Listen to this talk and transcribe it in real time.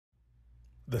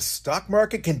The stock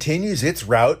market continues its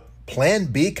rout, Plan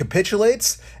B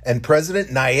capitulates, and President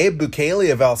Nayib Bukele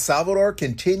of El Salvador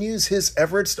continues his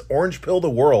efforts to orange pill the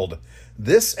world.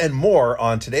 This and more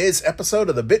on today's episode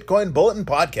of the Bitcoin Bulletin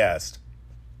Podcast.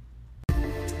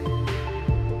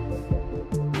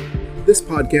 This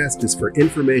podcast is for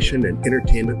information and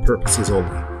entertainment purposes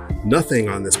only. Nothing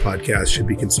on this podcast should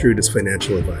be construed as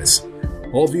financial advice.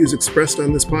 All views expressed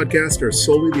on this podcast are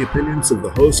solely the opinions of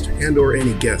the host and or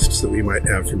any guests that we might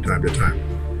have from time to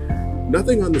time.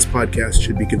 Nothing on this podcast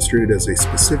should be construed as a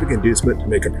specific inducement to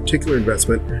make a particular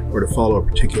investment or to follow a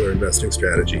particular investing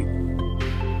strategy.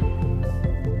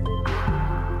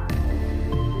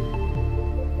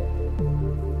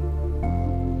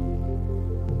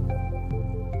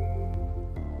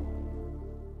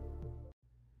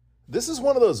 This is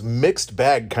one of those mixed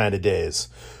bag kind of days.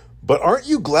 But aren't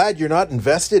you glad you're not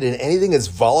invested in anything as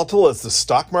volatile as the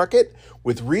stock market?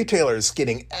 With retailers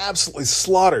getting absolutely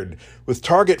slaughtered, with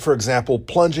Target, for example,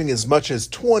 plunging as much as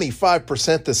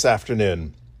 25% this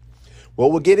afternoon. Well,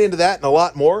 we'll get into that and a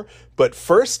lot more. But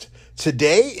first,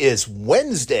 today is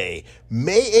Wednesday,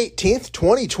 May 18th,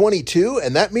 2022,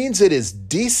 and that means it is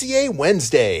DCA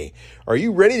Wednesday. Are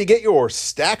you ready to get your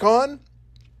stack on?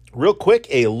 Real quick,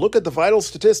 a look at the vital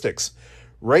statistics.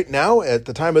 Right now, at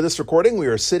the time of this recording, we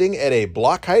are sitting at a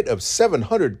block height of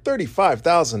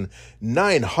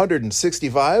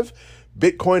 735,965.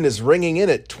 Bitcoin is ringing in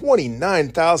at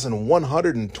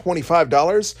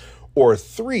 $29,125 or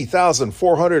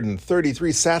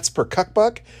 3,433 sats per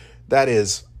cuckbuck. That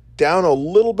is down a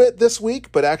little bit this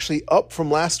week, but actually up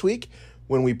from last week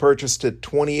when we purchased at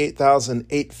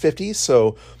 28,850.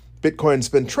 So Bitcoin's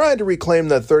been trying to reclaim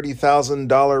that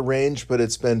 $30,000 range, but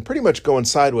it's been pretty much going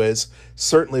sideways.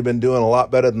 Certainly been doing a lot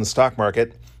better than the stock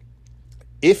market.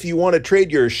 If you want to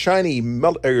trade your shiny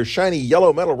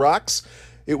yellow metal rocks,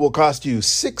 it will cost you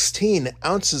 16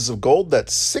 ounces of gold.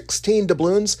 That's 16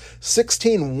 doubloons,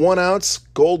 16 1-ounce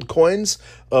gold coins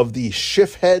of the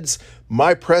Schiff Heads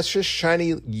My Precious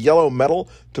Shiny Yellow Metal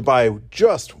to buy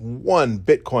just one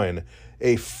Bitcoin,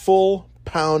 a full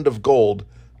pound of gold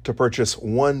to purchase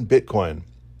one Bitcoin.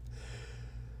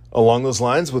 Along those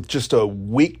lines, with just a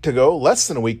week to go, less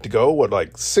than a week to go,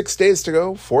 6 days to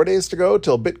go, 4 days to go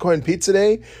till Bitcoin Pizza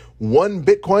Day, one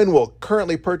Bitcoin will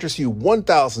currently purchase you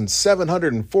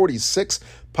 1,746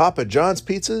 Papa John's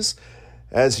pizzas.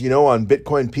 As you know, on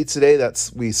Bitcoin Pizza Day,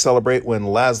 we celebrate when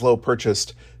Laszlo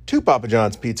purchased 2 Papa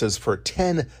John's pizzas for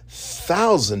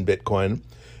 10,000 Bitcoin.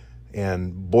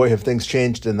 And boy, have things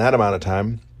changed in that amount of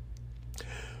time.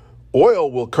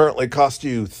 Oil will currently cost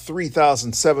you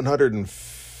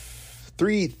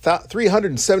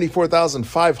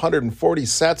 374,540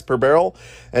 sats per barrel.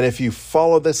 And if you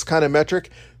follow this kind of metric,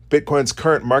 Bitcoin's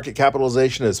current market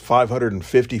capitalization is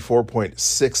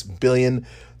 $554.6 billion.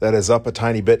 That is up a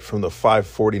tiny bit from the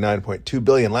 $549.2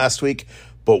 billion last week,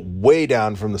 but way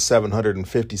down from the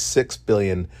 $756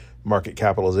 billion market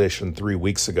capitalization 3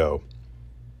 weeks ago.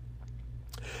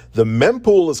 The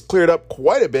mempool has cleared up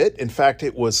quite a bit. In fact,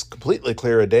 it was completely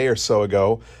clear a day or so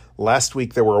ago. Last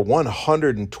week, there were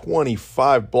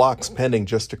 125 blocks pending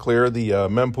just to clear the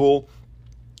mempool.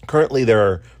 Currently, there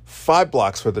are 5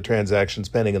 blocks for the transactions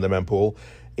pending in the mempool,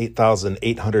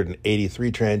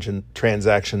 8,883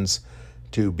 transactions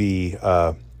to be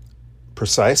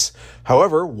precise.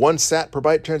 However, 1 sat per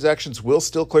byte transactions will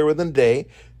still clear within a day.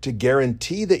 To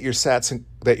guarantee that your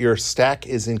stack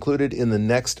is included in the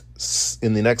next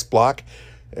block,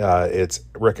 it's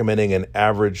recommending an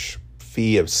average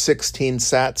fee of 16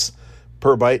 sats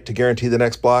per byte to guarantee the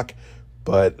next block.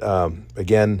 But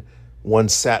again, 1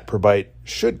 sat per byte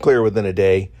should clear within a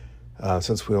day,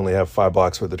 since we only have 5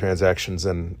 blocks worth of transactions,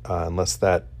 and unless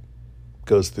that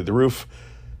goes through the roof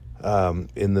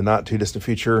in the not too distant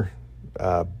future,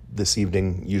 this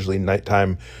evening, usually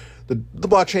nighttime, the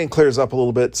blockchain clears up a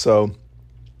little bit. So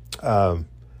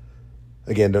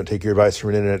again, don't take your advice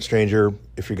from an internet stranger.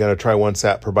 If you're going to try 1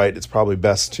 sat per byte, it's probably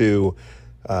best to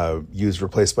use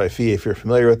replace by fee if you're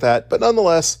familiar with that. But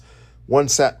nonetheless, 1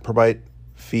 sat per byte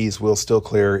fees will still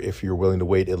clear if you're willing to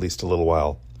wait at least a little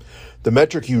while. The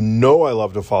metric I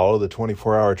love to follow, the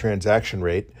 24-hour transaction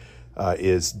rate,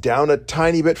 is down a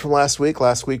tiny bit from last week.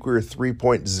 Last week, we were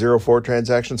 3.04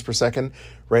 transactions per second.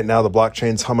 Right now, the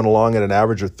blockchain's humming along at an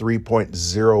average of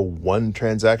 3.01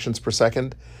 transactions per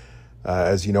second.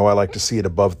 As you know, I like to see it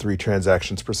above 3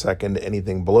 transactions per second.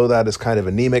 Anything below that is kind of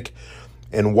anemic.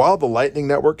 And while the Lightning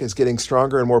Network is getting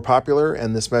stronger and more popular,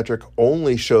 and this metric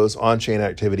only shows on-chain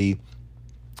activity,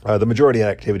 the majority of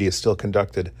activity is still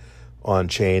conducted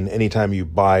on-chain. Anytime you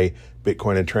buy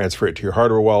Bitcoin and transfer it to your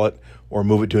hardware wallet or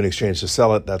move it to an exchange to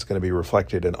sell it, that's going to be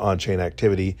reflected in on-chain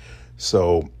activity.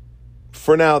 So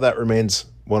for now, that remains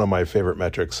one of my favorite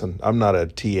metrics. And I'm not a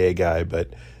TA guy,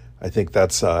 but I think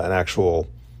that's an actual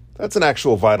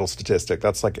vital statistic.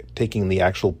 That's like taking the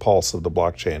actual pulse of the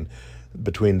blockchain.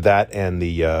 Between that and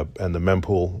the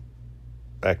mempool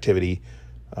activity,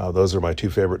 those are my two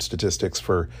favorite statistics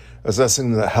for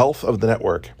assessing the health of the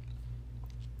network.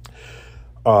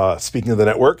 Speaking of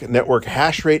the network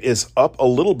hash rate is up a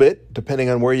little bit depending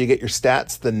on where you get your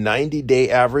stats. The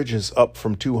 90-day average is up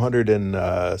from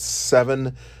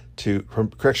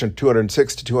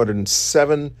 206 to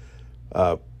 207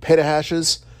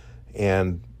 petahashes,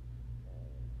 and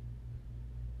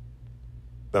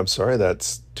I'm sorry,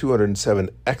 that's 207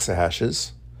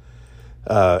 exahashes.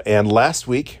 And last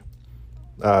week,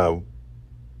 the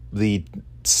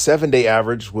 7-day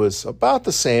average was about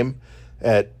the same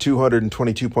at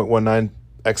 222.19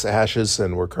 exahashes,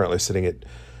 and we're currently sitting at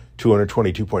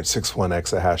 222.61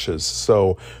 exahashes.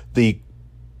 So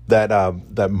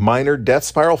that minor death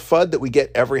spiral FUD that we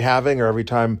get every halving or every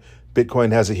time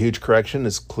Bitcoin has a huge correction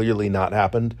has clearly not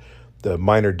happened. The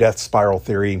minor death spiral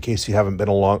theory, in case you haven't been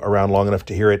around long enough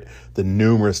to hear it, the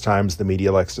numerous times the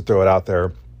media likes to throw it out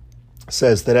there,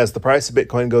 says that as the price of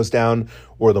Bitcoin goes down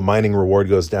or the mining reward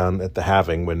goes down at the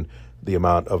halving, when the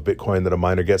amount of Bitcoin that a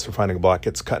miner gets for finding a block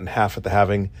gets cut in half at the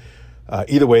halving,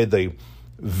 either way, the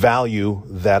value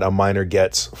that a miner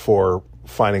gets for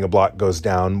finding a block goes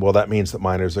down. Well, that means that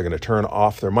miners are going to turn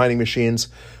off their mining machines,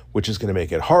 which is going to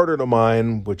make it harder to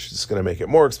mine, which is going to make it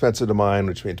more expensive to mine,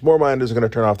 which means more miners are going to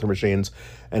turn off their machines,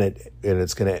 and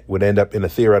it's would end up in a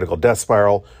theoretical death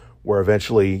spiral where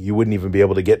eventually you wouldn't even be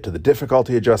able to get to the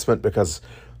difficulty adjustment because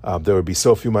there would be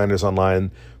so few miners online.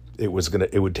 It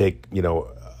would take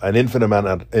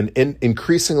an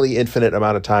increasingly infinite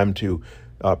amount of time to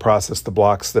process the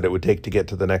blocks that it would take to get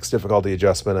to the next difficulty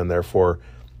adjustment, and therefore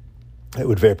it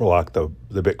would vapor lock the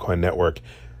Bitcoin network,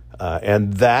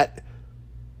 and that.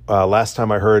 Last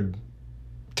time I heard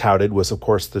touted was, of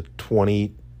course, the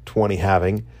 2020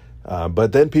 halving.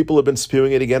 But then people have been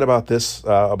spewing it again about this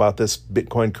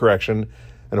Bitcoin correction.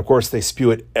 And, of course, they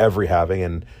spew it every halving.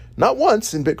 And not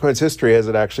once in Bitcoin's history has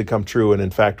it actually come true. And, in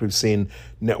fact, we've seen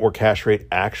network hash rate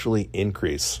actually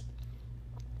increase.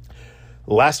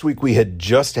 Last week, we had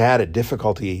just had a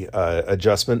difficulty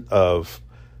adjustment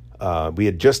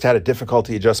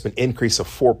increase of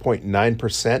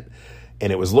 4.9%.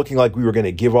 And it was looking like we were going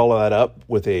to give all of that up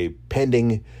with a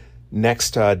pending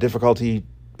next difficulty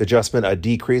adjustment, a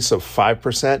decrease of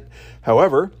 5%.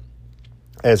 However,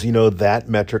 as you know, that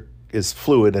metric is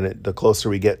fluid, and the closer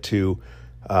we get to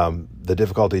the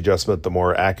difficulty adjustment, the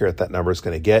more accurate that number is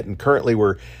going to get. And currently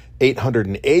we're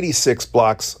 886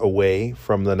 blocks away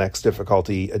from the next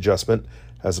difficulty adjustment,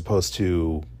 as opposed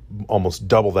to almost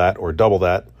double that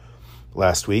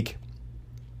last week.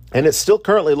 And it's still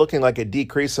currently looking like a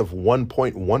decrease of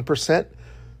 1.1%.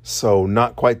 So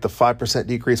not quite the 5%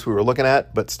 decrease we were looking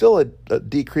at, but still a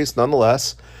decrease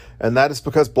nonetheless. And that is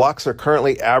because blocks are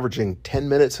currently averaging 10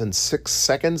 minutes and 6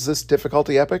 seconds this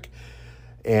difficulty epoch.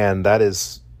 And that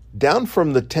is down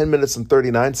from the 10 minutes and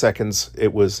 39 seconds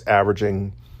it was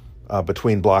averaging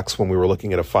between blocks when we were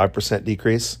looking at a 5%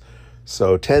 decrease.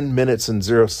 So 10 minutes and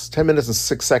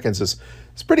 6 seconds is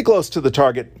pretty close to the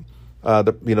target.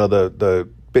 The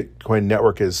Bitcoin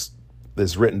network is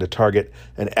written to target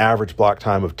an average block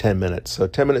time of 10 minutes. So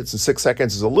 10 minutes and 6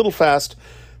 seconds is a little fast,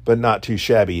 but not too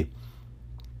shabby.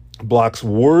 Blocks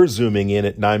were zooming in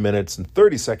at 9 minutes and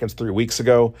 30 seconds 3 weeks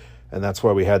ago, and that's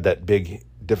why we had that big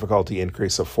difficulty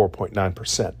increase of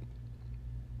 4.9%.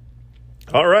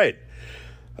 All right,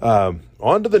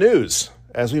 on to the news.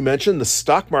 As we mentioned, the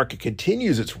stock market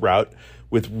continues its rout,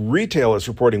 with retailers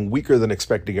reporting weaker than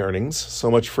expected earnings. So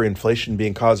much for inflation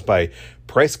being caused by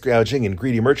price gouging and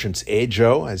greedy merchants.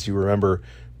 Joe, as you remember,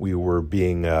 we were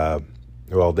being,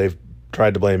 they've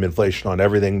tried to blame inflation on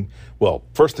everything. Well,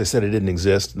 first they said it didn't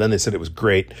exist, and then they said it was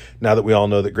great. Now that we all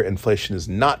know that inflation is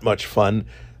not much fun,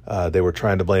 they were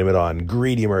trying to blame it on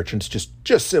greedy merchants,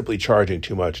 just simply charging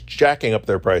too much, jacking up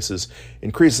their prices,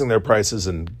 increasing their prices,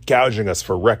 and gouging us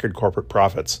for record corporate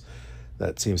profits.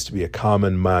 That seems to be a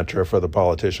common mantra for the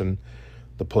politician,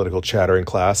 the political chattering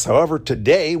class. However,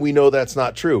 today we know that's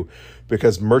not true,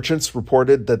 because merchants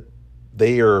reported that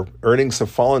their earnings have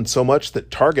fallen so much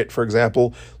that Target, for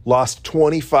example, lost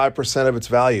 25% of its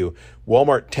value.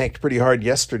 Walmart tanked pretty hard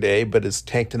yesterday, but has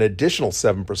tanked an additional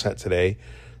 7% today.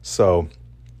 So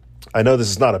I know this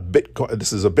is not a Bitcoin.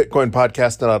 This is a Bitcoin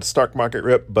podcast, not a stock market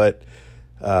rip. But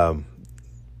aren't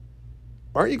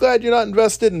you glad you're not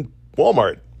invested in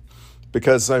Walmart?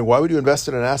 Because why would you invest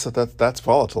in an asset that's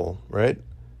volatile, right?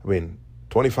 I mean,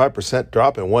 25%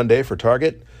 drop in one day for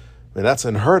Target. I mean, that's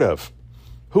unheard of.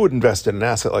 Who would invest in an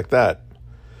asset like that?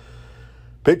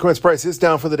 Bitcoin's price is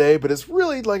down for the day, but it's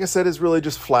really, like I said, is really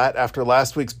just flat. After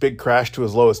last week's big crash to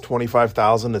as low as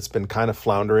 25,000, it's been kind of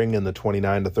floundering in the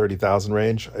 29 to 30,000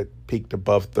 range. It peaked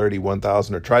above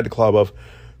 31,000 or tried to claw above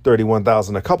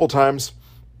 31,000 a couple times.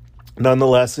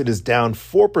 Nonetheless, it is down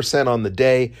 4% on the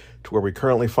day to where we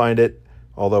currently find it.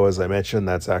 Although, as I mentioned,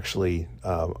 that's actually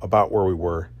about where we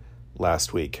were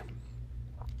last week.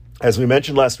 As we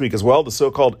mentioned last week as well, the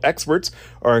so-called experts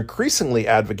are increasingly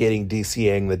advocating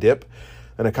DCAing the dip.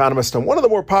 An economist on one of the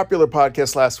more popular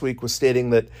podcasts last week was stating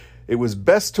that it's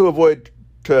best to avoid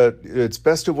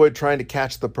trying to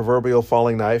catch the proverbial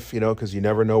falling knife, because you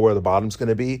never know where the bottom's going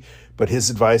to be. But his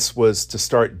advice was to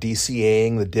start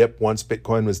DCAing the dip once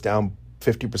Bitcoin was down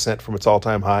 50% from its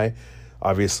all-time high.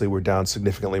 Obviously, we're down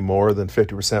significantly more than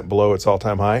 50% below its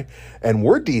all-time high, and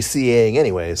we're DCAing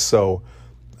anyways. So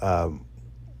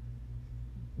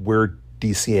we're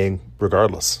DCAing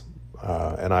regardless,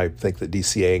 and I think that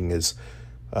DCAing is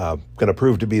going to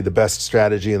prove to be the best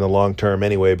strategy in the long term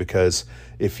anyway, because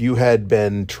if you had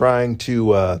been trying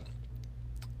to,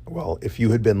 if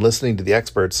you had been listening to the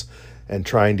experts and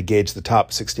trying to gauge the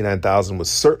top 69,000 was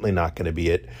certainly not going to be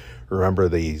it. Remember,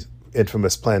 the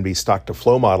infamous Plan B stock to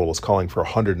flow model was calling for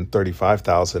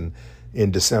 135,000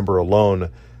 in December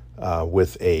alone,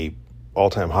 with a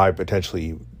all-time high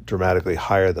potentially dramatically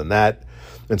higher than that.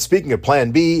 And speaking of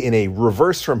Plan B, in a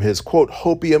reverse from his, quote,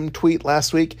 hopium tweet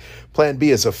last week, Plan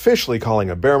B is officially calling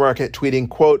a bear market, tweeting,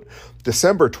 quote,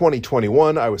 December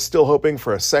 2021, I was still hoping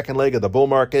for a second leg of the bull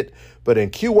market, but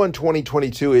in Q1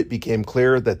 2022, it became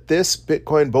clear that this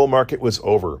Bitcoin bull market was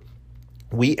over.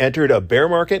 We entered a bear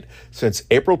market since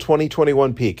April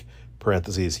 2021 peak,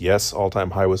 parentheses, yes,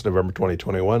 all-time high was November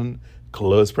 2021,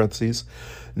 close parentheses.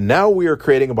 Now we are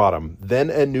creating a bottom. Then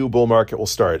a new bull market will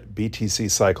start,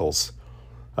 BTC cycles.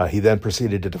 He then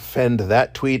proceeded to defend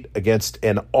that tweet against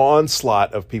an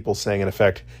onslaught of people saying, in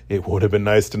effect, it would have been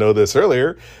nice to know this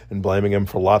earlier, and blaming him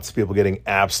for lots of people getting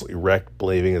absolutely wrecked,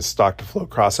 believing his stock-to-flow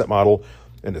cross-set model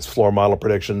and his floor model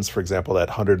predictions. For example, that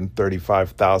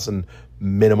 135,000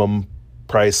 minimum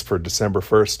price for December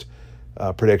 1st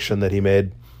prediction that he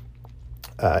made.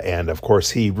 And, of course,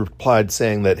 he replied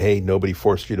saying that, hey, nobody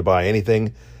forced you to buy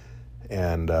anything.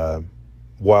 And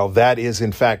while that is,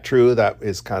 in fact, true, that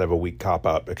is kind of a weak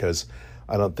cop-out, because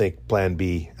I don't think Plan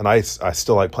B, and I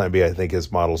still like Plan B. I think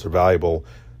his models are valuable.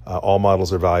 All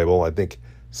models are valuable. I think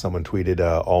someone tweeted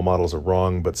all models are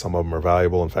wrong, but some of them are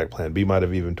valuable. In fact, Plan B might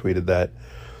have even tweeted that.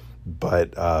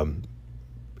 But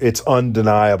it's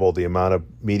undeniable the amount of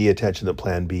media attention that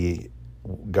Plan B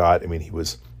got. I mean, he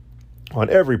was on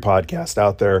every podcast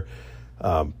out there,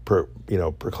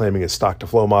 proclaiming his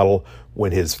stock-to-flow model.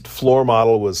 When his floor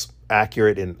model was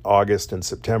accurate in August and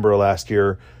September last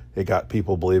year, it got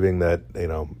people believing that,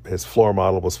 his floor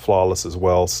model was flawless as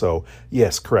well. So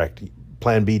yes, correct.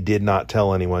 Plan B did not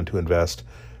tell anyone to invest,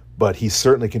 but he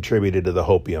certainly contributed to the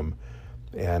hopium.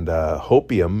 And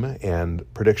hopium and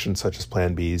predictions such as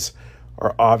Plan B's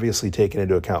are obviously taken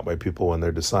into account by people when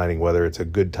they're deciding whether it's a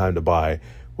good time to buy,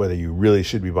 whether you really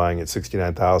should be buying at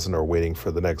 69,000 or waiting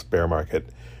for the next bear market,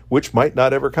 which might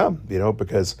not ever come,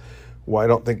 because I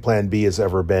don't think Plan B has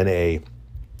ever been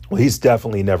he's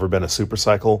definitely never been a super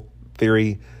cycle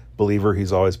theory believer.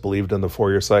 He's always believed in the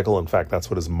 4-year cycle. In fact, that's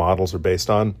what his models are based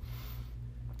on.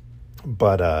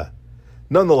 But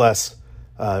nonetheless,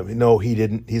 no, he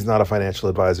didn't. He's not a financial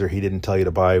advisor. He didn't tell you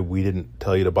to buy. We didn't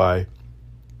tell you to buy.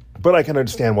 But I can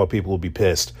understand why people will be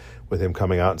pissed with him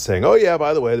coming out and saying, oh, yeah,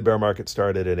 by the way, the bear market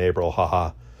started in April.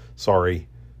 Haha. Sorry.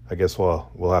 I guess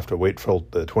we'll have to wait for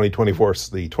the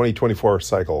 2024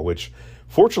 cycle, which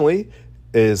fortunately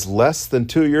is less than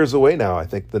 2 years away now. I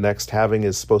think the next halving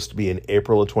is supposed to be in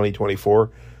April of 2024,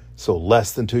 so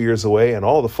less than 2 years away, and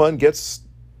all the fun gets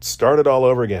started all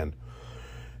over again.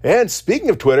 And speaking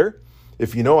of Twitter,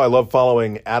 if you know, I love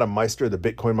following Adam Meister, the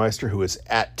Bitcoin Meister, who is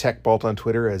at TechBalt on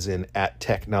Twitter, as in at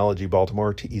Technology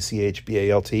Baltimore,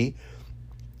 TechBalt.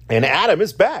 And Adam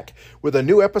is back with a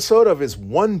new episode of his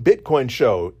One Bitcoin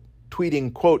Show,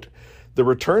 tweeting, quote, the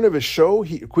return of his show.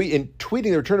 Tweeting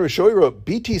the return of his show, he wrote,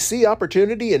 BTC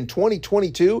opportunity in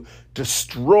 2022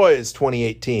 destroys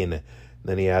 2018. And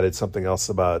then he added something else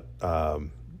about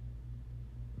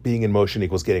being in motion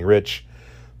equals getting rich.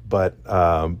 But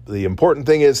the important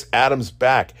thing is Adam's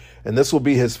back. And this will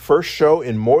be his first show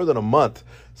in more than a month,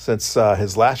 since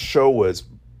his last show was,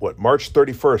 March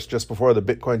 31st, just before the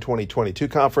Bitcoin 2022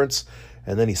 conference.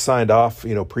 And then he signed off.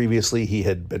 Previously he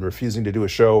had been refusing to do a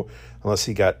show unless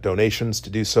he got donations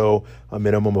to do so, a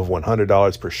minimum of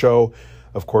 $100 per show.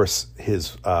 Of course,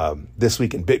 his This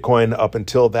Week in Bitcoin up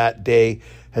until that day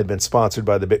had been sponsored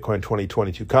by the Bitcoin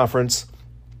 2022 conference.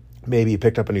 Maybe he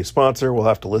picked up a new sponsor. We'll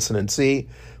have to listen and see.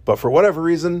 But for whatever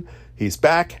reason, he's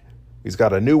back. He's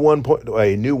got a new one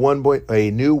Bitcoin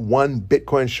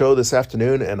show this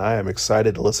afternoon, and I am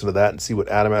excited to listen to that and see what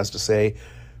Adam has to say,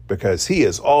 because he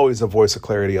is always a voice of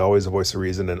clarity, always a voice of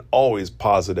reason, and always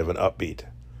positive and upbeat.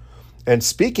 And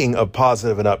speaking of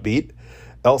positive and upbeat,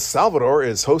 El Salvador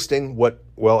is hosting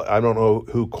I don't know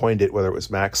who coined it, whether it was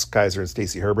Max Keiser and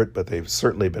Stacey Herbert, but they've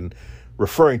certainly been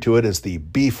referring to it as the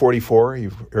B44.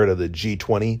 You've heard of the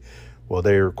G20. Well,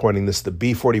 they're coining this the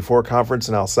B44 conference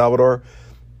in El Salvador.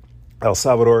 El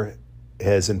Salvador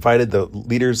has invited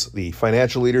the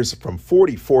financial leaders from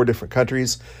 44 different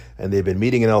countries, and they've been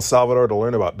meeting in El Salvador to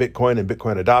learn about Bitcoin and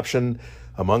Bitcoin adoption.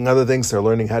 Among other things, they're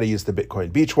learning how to use the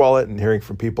Bitcoin Beach wallet and hearing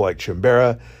from people like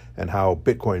Chimbera and how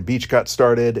Bitcoin Beach got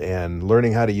started, and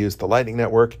learning how to use the Lightning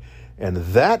Network. And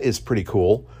that is pretty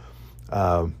cool.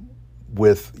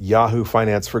 With Yahoo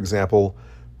Finance, for example,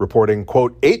 reporting,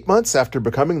 quote, 8 months after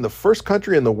becoming the first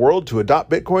country in the world to adopt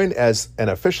Bitcoin as an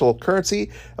official currency,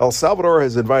 El Salvador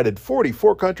has invited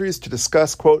 44 countries to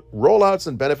discuss, quote, rollouts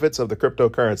and benefits of the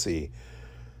cryptocurrency.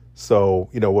 So,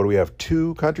 what do we have?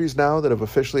 2 countries now that have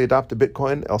officially adopted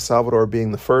Bitcoin, El Salvador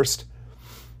being the first,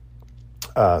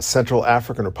 Central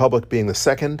African Republic being the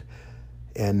second,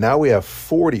 and now we have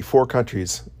 44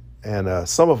 countries, and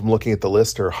some of them, looking at the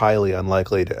list, are highly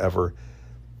unlikely to ever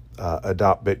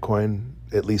adopt Bitcoin,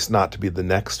 at least not to be the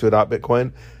next to adopt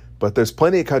Bitcoin. But there's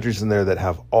plenty of countries in there that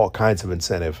have all kinds of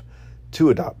incentive to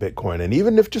adopt Bitcoin. And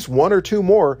even if just 1 or 2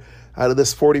 more out of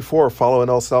this 44 follow in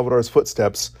El Salvador's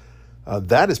footsteps,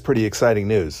 that is pretty exciting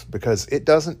news, because it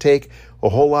doesn't take a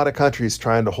whole lot of countries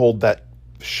trying to hold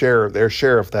their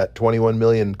share of that 21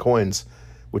 million coins,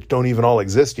 which don't even all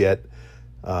exist yet,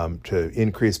 to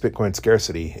increase Bitcoin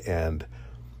scarcity. And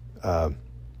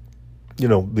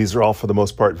these are all, for the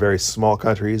most part, very small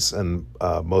countries, and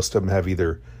most of them have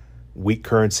either weak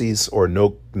currencies or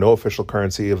no official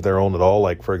currency of their own at all.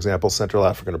 Like, for example, Central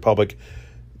African Republic,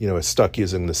 is stuck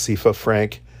using the CFA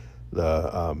franc,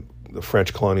 the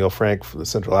French colonial franc, the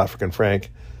Central African franc.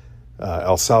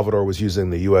 El Salvador was using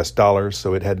the U.S. dollar,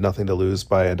 so it had nothing to lose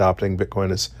by adopting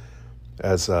Bitcoin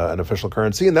as an official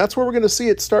currency. And that's where we're going to see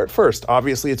it start first.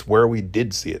 Obviously, it's where we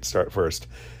did see it start first.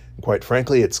 Quite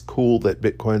frankly, it's cool that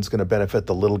Bitcoin's going to benefit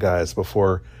the little guys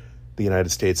before the United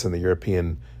States and the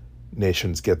European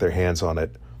nations get their hands on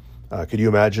it. Could you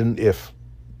imagine if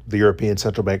the European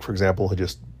Central Bank, for example, had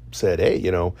just said, hey,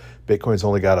 Bitcoin's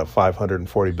only got a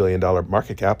 $540 billion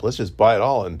market cap. Let's just buy it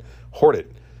all and hoard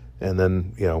it. And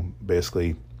then,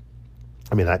 basically,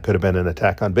 that could have been an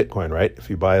attack on Bitcoin, right? If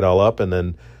you buy it all up and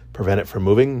then prevent it from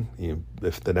moving,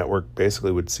 if the network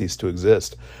basically would cease to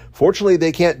exist. Fortunately,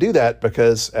 they can't do that,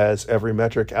 because as every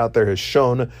metric out there has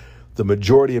shown, the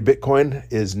majority of Bitcoin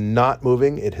is not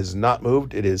moving. It has not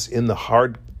moved. It is in the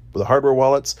hardware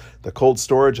wallets, the cold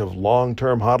storage of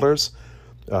long-term hodlers.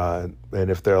 And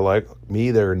if they're like me,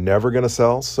 they're never going to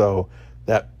sell. So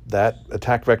that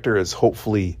attack vector is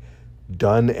hopefully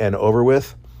done and over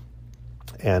with.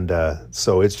 And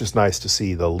so it's just nice to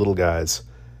see the little guys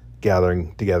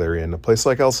gathering together in a place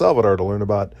like El Salvador to learn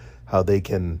about how they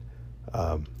can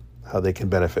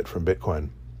benefit from Bitcoin.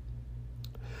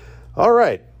 All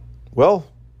right. Well,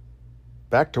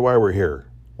 back to why we're here.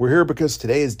 We're here because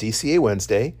today is DCA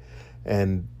Wednesday,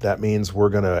 and that means we're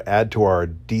going to add to our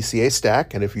DCA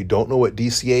stack. And if you don't know what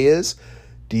DCA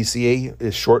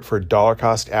is short for dollar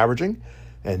cost averaging.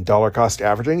 And dollar cost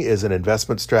averaging is an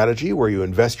investment strategy where you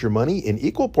invest your money in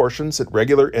equal portions at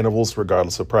regular intervals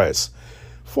regardless of price.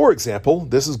 For example,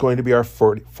 this is going to be our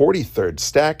 43rd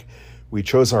stack. We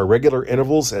chose our regular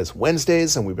intervals as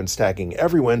Wednesdays, and we've been stacking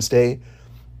every Wednesday.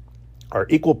 Our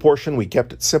equal portion, we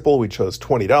kept it simple. We chose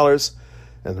 $20.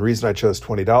 And the reason I chose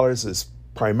 $20 is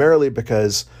primarily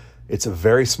because it's a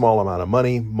very small amount of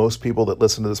money. Most people that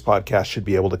listen to this podcast should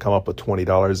be able to come up with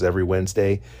 $20 every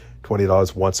Wednesday,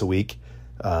 $20 once a week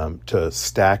to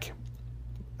stack.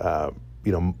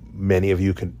 Many of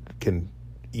you can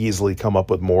easily come up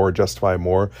with more, justify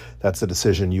more. That's a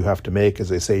decision you have to make. As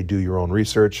they say, do your own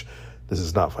research. This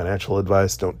is not financial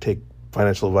advice. Don't take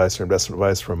financial advice or investment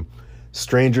advice from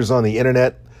strangers on the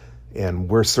internet. And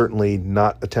we're certainly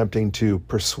not attempting to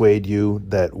persuade you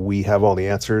that we have all the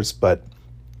answers. But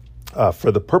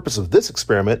for the purpose of this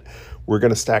experiment, we're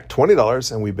going to stack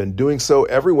 $20, and we've been doing so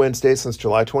every Wednesday since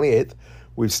July 28th.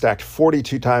 We've stacked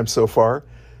 42 times so far.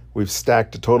 We've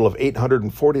stacked a total of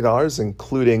 $840,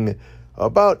 including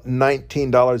about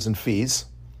 $19 in fees.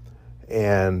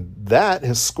 And that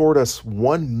has scored us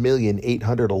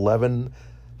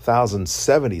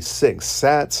 1,811,076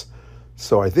 sats.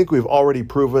 So I think we've already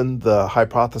proven the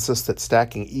hypothesis that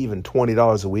stacking even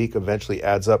 $20 a week eventually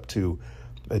adds up to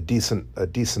a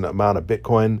decent amount of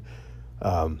Bitcoin.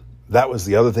 That was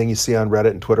the other thing you see on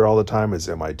Reddit and Twitter all the time is,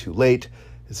 am I too late?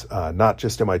 It's not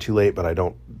just am I too late, but I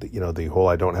don't, the whole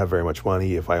I don't have very much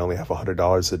money. If I only have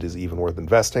 $100, it is even worth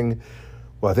investing.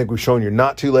 Well, I think we've shown you're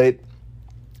not too late.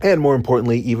 And more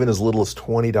importantly, even as little as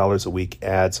 $20 a week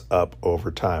adds up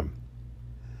over time.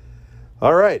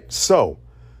 All right, so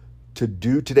to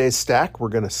do today's stack, we're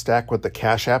going to stack with the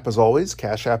Cash App as always.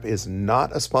 Cash App is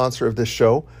not a sponsor of this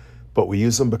show, but we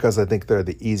use them because I think they're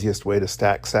the easiest way to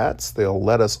stack sats. They'll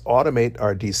let us automate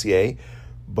our DCA,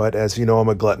 but as you know, I'm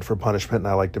a glutton for punishment and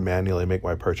I like to manually make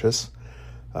my purchase.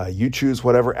 You choose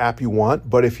whatever app you want,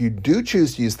 but if you do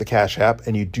choose to use the Cash App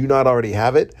and you do not already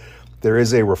have it, there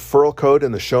is a referral code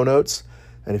in the show notes.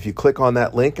 And if you click on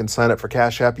that link and sign up for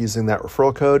Cash App using that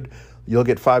referral code, you'll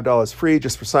get $5 free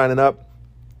just for signing up.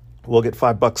 We'll get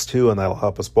 $5 too, and that'll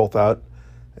help us both out.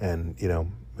 And,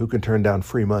 who can turn down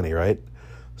free money, right?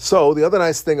 So the other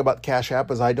nice thing about Cash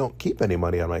App is I don't keep any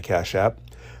money on my Cash App.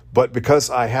 But because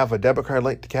I have a debit card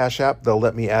linked to Cash App, they'll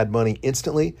let me add money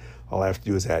instantly. All I have to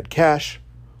do is add cash,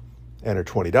 enter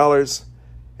 $20,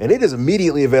 and it is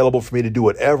immediately available for me to do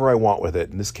whatever I want with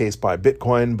it. In this case, buy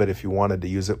Bitcoin, but if you wanted to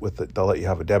use it with it, they'll let you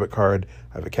have a debit card.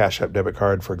 I have a Cash App debit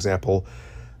card, for example.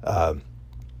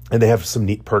 And they have some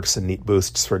neat perks and neat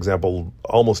boosts. For example,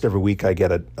 almost every week I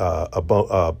get a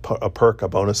perk, a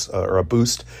bonus, or a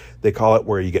boost, they call it,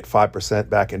 where you get 5%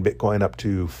 back in Bitcoin up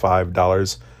to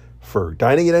 $5 for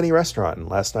dining at any restaurant. And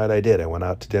last night I did. I went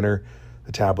out to dinner.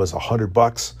 The tab was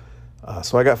 $100.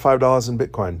 So I got $5 in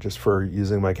Bitcoin just for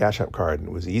using my Cash App card. And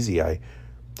it was easy. I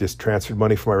just transferred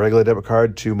money from my regular debit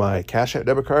card to my Cash App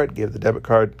debit card, gave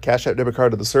the Cash App debit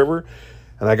card to the server,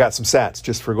 and I got some sats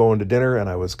just for going to dinner, and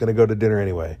I was going to go to dinner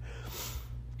anyway.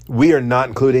 We are not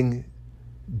including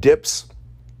dips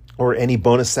or any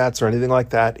bonus sats or anything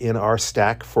like that in our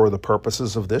stack for the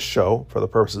purposes of this show. For the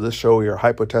purpose of this show, we are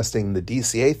hypotesting the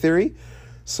DCA theory.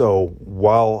 So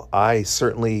while I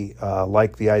certainly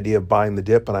like the idea of buying the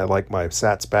dip and I like my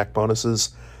sats back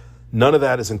bonuses, none of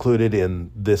that is included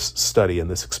in this study, in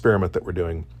this experiment that we're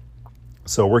doing.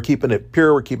 So we're keeping it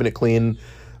pure, we're keeping it clean.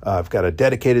 I've got a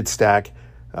dedicated stack.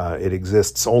 It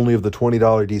exists only of the $20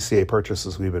 DCA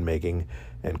purchases we've been making.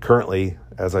 And currently,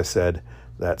 as I said,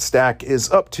 that stack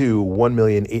is up to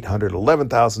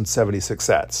 1,811,076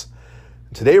 sats.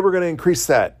 Today we're going to increase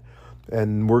that.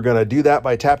 And we're going to do that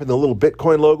by tapping the little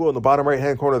Bitcoin logo in the bottom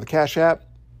right-hand corner of the Cash App,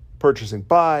 purchasing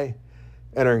buy,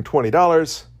 entering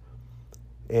 $20,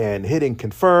 and hitting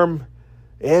confirm.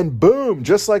 And boom,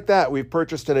 just like that, we've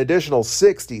purchased an additional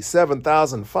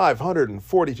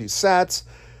 67,542 sats.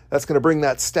 That's going to bring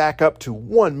that stack up to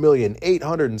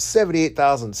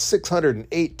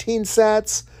 1,878,618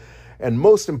 sats. And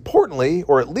most importantly,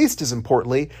 or at least as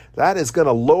importantly, that is going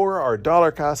to lower our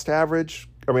dollar cost average.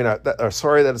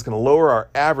 That is going to lower our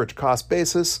average cost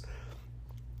basis.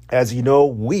 As you know,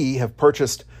 we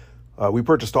purchased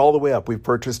all the way up. We've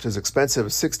purchased as expensive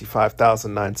as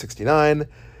 $65,969.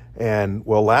 And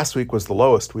well, last week was the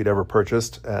lowest we'd ever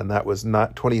purchased, and that was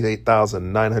not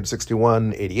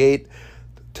 $28,961.88.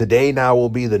 Today now will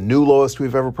be the new lowest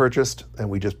we've ever purchased, and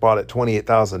we just bought it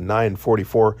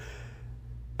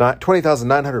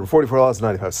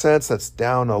 $20,944.95. That's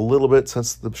down a little bit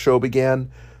since the show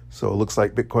began. So it looks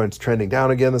like Bitcoin's trending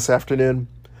down again this afternoon.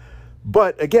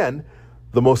 But again,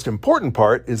 the most important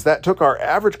part is that took our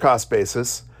average cost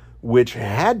basis, which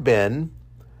had been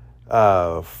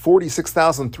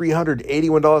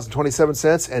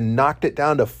 $46,381.27, and knocked it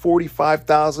down to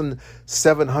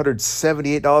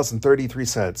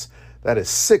 $45,778.33. That is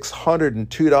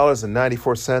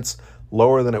 $602.94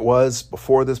 lower than it was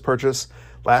before this purchase.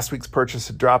 Last week's purchase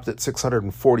had dropped at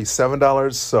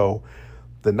 $647. So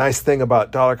the nice thing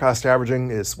about dollar cost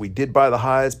averaging is we did buy the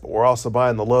highs, but we're also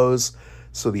buying the lows.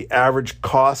 So the average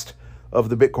cost of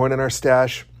the Bitcoin in our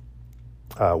stash,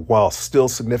 while still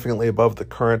significantly above the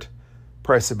current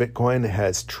price of Bitcoin,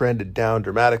 has trended down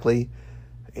dramatically.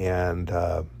 And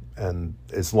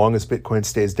as long as Bitcoin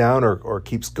stays down or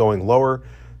keeps going lower,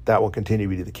 that will continue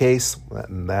to be the case.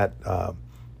 And that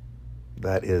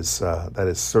is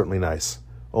certainly nice.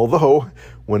 Although,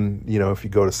 if you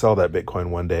go to sell that Bitcoin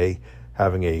one day,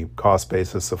 having a cost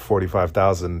basis of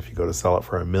 $45,000, if you go to sell it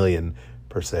for $1 million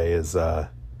per se, is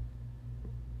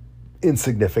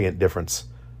insignificant difference.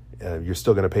 You're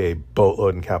still going to pay a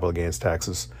boatload in capital gains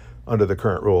taxes under the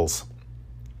current rules.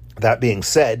 That being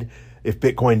said, if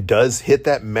Bitcoin does hit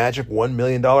that magic $1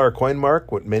 million coin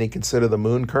mark, what many consider the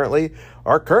moon currently,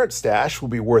 our current stash will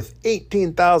be worth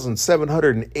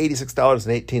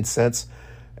 $18,786.18,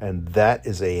 and that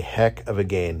is a heck of a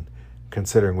gain,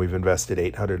 considering we've invested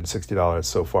 $860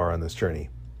 so far on this journey.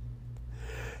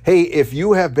 Hey, if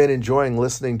you have been enjoying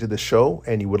listening to the show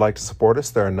and you would like to support us,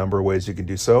 there are a number of ways you can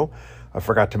do so. I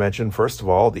forgot to mention, first of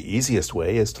all, the easiest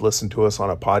way is to listen to us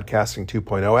on a Podcasting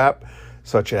 2.0 app,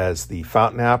 such as the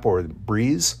Fountain app or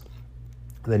Breeze.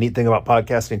 The neat thing about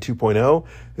Podcasting 2.0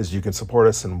 is you can support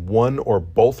us in one or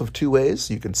both of two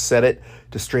ways. You can set it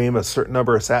to stream a certain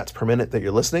number of sats per minute that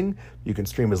you're listening. You can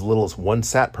stream as little as 1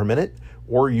 sat per minute,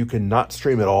 or you can not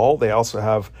stream at all. They also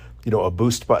have, a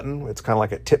boost button. It's kind of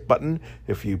like a tip button.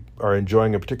 If you are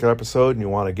enjoying a particular episode and you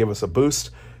want to give us a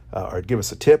boost or give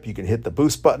us a tip, you can hit the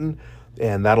boost button,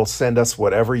 and that'll send us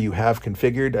whatever you have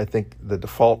configured. I think the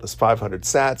default is 500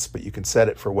 sats, but you can set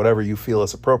it for whatever you feel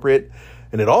is appropriate.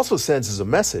 And it also sends us a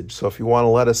message. So if you want to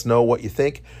let us know what you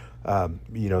think,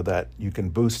 that you can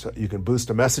boost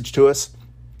a message to us.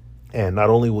 And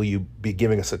not only will you be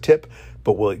giving us a tip,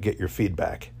 but we'll get your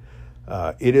feedback.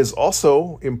 It is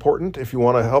also important, if you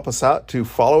want to help us out, to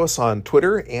follow us on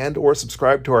Twitter and or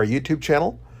subscribe to our YouTube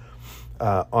channel.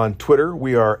 On Twitter,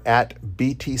 we are at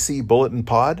BTC Bulletin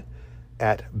Pod,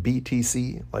 at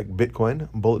BTC, like Bitcoin,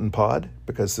 Bulletin Pod,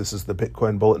 because this is the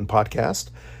Bitcoin Bulletin Podcast.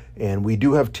 And we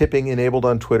do have tipping enabled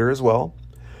on Twitter as well.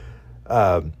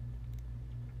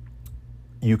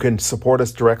 You can support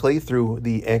us directly through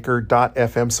the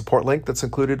Anchor.fm support link that's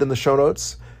included in the show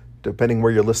notes. Depending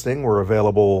where you're listening, we're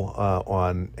available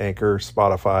on Anchor,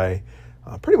 Spotify,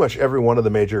 pretty much every one of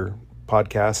the major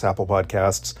podcasts, Apple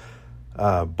Podcasts.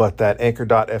 But that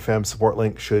Anchor.fm support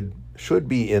link should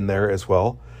be in there as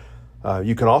well.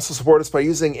 You can also support us by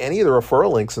using any of the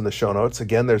referral links in the show notes.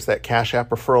 Again, there's that Cash App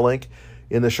referral link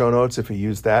in the show notes. If you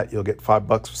use that, you'll get $5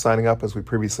 for signing up, as we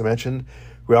previously mentioned.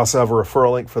 We also have a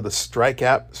referral link for the Strike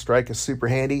app. Strike is super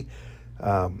handy.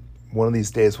 One of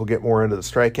these days, we'll get more into the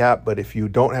Strike app. But if you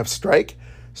don't have Strike,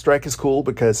 Strike is cool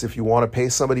because if you want to pay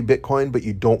somebody Bitcoin, but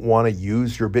you don't want to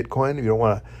use your Bitcoin, you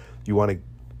want to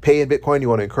pay in Bitcoin, you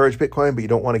want to encourage Bitcoin, but you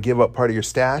don't want to give up part of your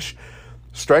stash,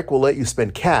 Strike will let you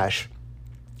spend cash.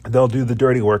 They'll do the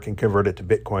dirty work and convert it to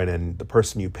Bitcoin, and the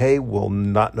person you pay will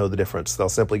not know the difference. They'll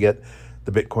simply get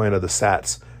the Bitcoin or the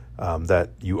sats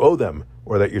that you owe them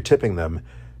or that you're tipping them.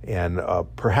 And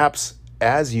perhaps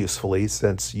as usefully,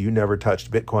 since you never touched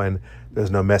Bitcoin,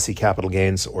 there's no messy capital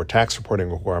gains or tax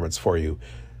reporting requirements for you.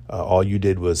 All you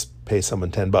did was pay someone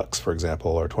 $10, for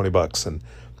example, or $20,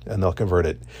 and they'll convert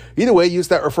it. Either way, use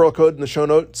that referral code in the show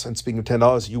notes. And speaking of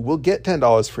 $10, you will get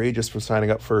 $10 free just for signing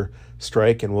up for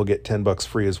Strike, and we'll get $10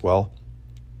 free as well.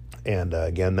 And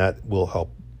again, that will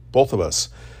help both of us.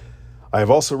 I have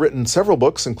also written several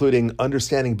books, including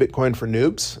Understanding Bitcoin for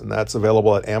Noobs, and that's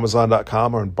available at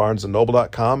Amazon.com or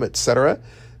BarnesandNoble.com, etc.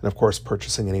 And of course,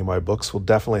 purchasing any of my books will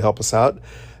definitely help us out.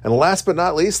 And last but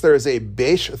not least, there is a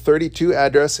Base32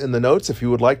 address in the notes if you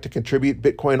would like to contribute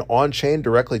Bitcoin on-chain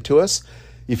directly to us.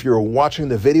 If you're watching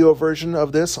the video version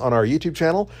of this on our YouTube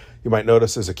channel, you might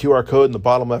notice there's a QR code in the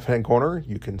bottom left-hand corner.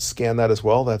 You can scan that as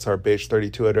well. That's our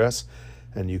Base32 address,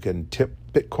 and you can tip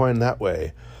Bitcoin that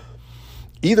way.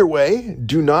 Either way,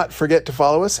 do not forget to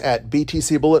follow us at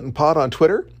BTC Bulletin Pod on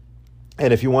Twitter.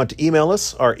 And if you want to email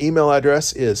us, our email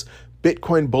address is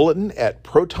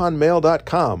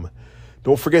bitcoinbulletin@protonmail.com.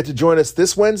 Don't forget to join us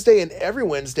this Wednesday and every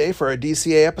Wednesday for our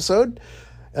DCA episode.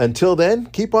 Until then,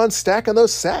 keep on stacking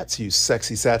those sats, you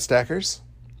sexy sat stackers.